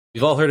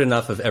We've all heard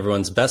enough of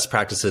everyone's best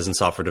practices in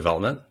software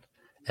development,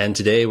 and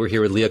today we're here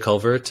with Leah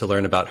Culver to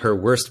learn about her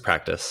worst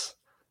practice.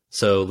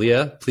 So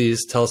Leah,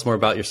 please tell us more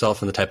about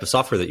yourself and the type of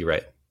software that you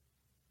write.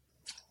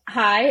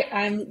 Hi,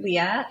 I'm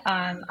Leah.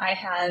 I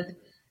have,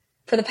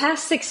 for the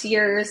past 6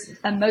 years,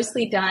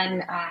 mostly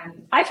done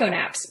iPhone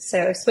apps,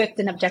 so Swift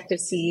and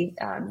Objective-C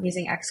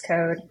using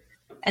Xcode.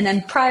 And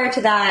then prior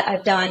to that,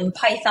 I've done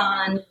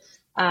Python,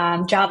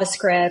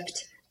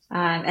 JavaScript,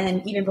 and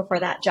then even before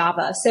that,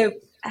 Java. So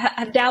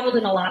I've dabbled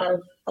in a lot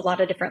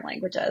of different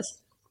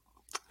languages.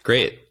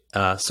 Great.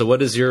 So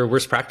what is your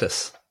worst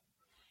practice?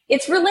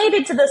 It's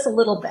related to this a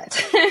little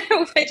bit,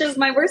 which is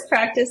my worst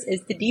practice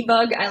is to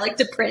debug. I like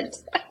to print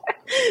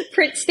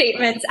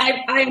statements.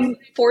 I'm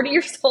 40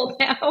 years old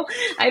now.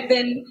 I've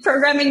been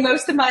programming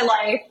most of my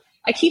life.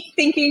 I keep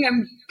thinking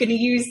I'm going to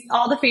use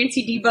all the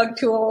fancy debug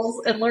tools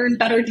and learn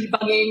better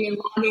debugging and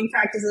logging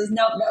practices.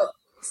 Nope.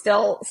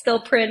 Still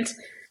print.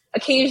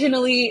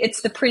 Occasionally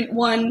it's the print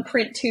 1,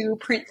 print 2,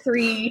 print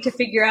 3 to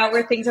figure out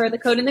where things are in the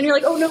code. And then you're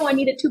like, oh no, I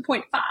need a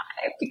 2.5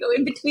 to go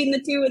in between the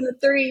 2 and the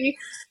 3.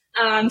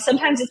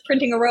 Sometimes it's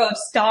printing a row of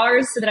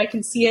stars so that I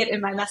can see it in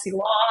my messy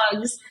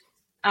logs.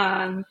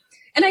 And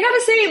I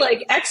gotta say,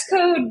 like,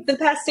 Xcode, the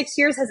past 6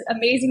 years has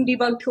amazing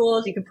debug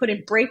tools. You can put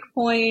in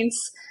breakpoints.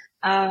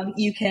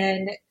 You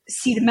can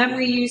see the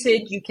memory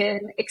usage. You can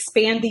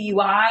expand the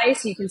UI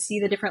so you can see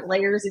the different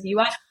layers of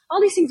UI.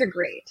 All these things are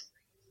great.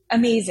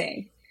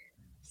 Amazing.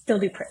 Still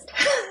do print.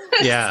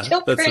 Yeah.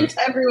 Still print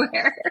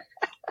everywhere.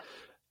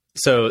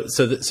 So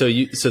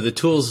the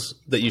tools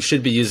that you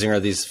should be using are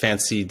these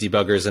fancy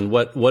debuggers, and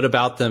what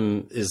about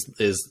them is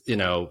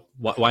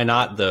why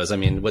not those? I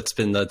mean, what's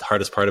been the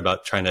hardest part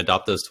about trying to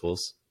adopt those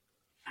tools?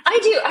 I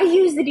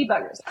use the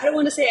debuggers. I don't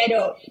want to say I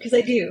don't, because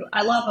I do.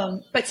 I love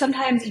them. But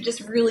sometimes you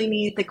just really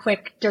need the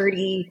quick,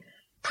 dirty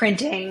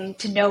printing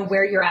to know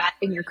where you're at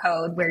in your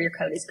code, where your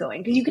code is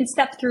going. Because you can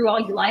step through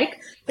all you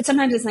like, but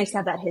sometimes it's nice to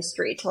have that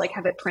history to like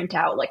have it print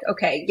out like,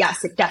 okay,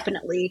 yes, it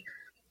definitely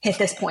hit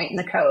this point in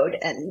the code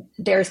and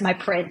there's my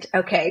print.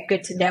 Okay,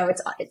 good to know.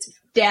 It's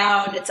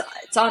down,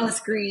 it's on the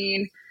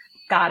screen.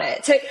 Got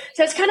it. So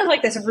it's kind of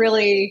like this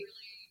really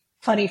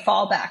funny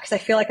fallback because I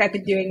feel like I've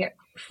been doing it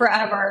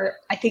forever.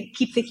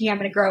 Keep thinking I'm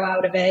going to grow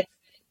out of it.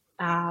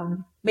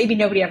 Maybe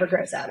nobody ever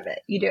grows out of it.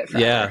 You do it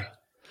forever. Yeah.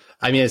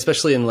 I mean,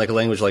 especially in like a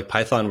language like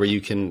Python, where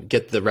you can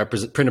get the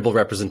printable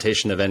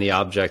representation of any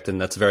object, and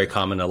that's very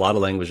common in a lot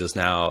of languages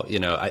now.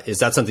 Is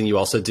that something you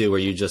also do, where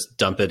you just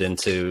dump it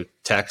into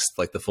text,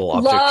 like the full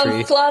object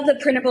tree? Love the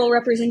printable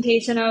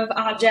representation of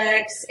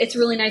objects. It's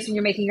really nice when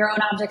you're making your own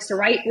objects to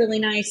write really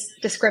nice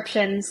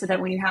descriptions, so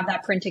that when you have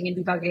that printing and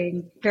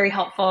debugging, very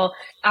helpful.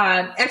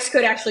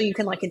 Xcode, actually, you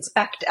can like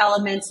inspect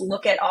elements,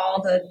 look at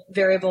all the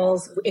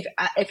variables.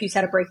 If you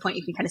set a breakpoint,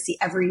 you can kind of see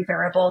every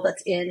variable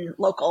that's in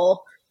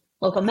local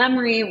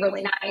memory,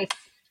 really nice.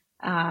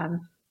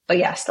 But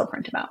yeah, still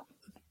print them out.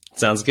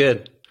 Sounds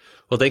good.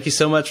 Well, thank you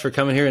so much for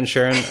coming here and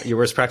sharing your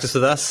worst practice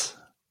with us.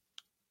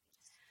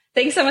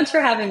 Thanks so much for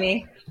having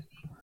me.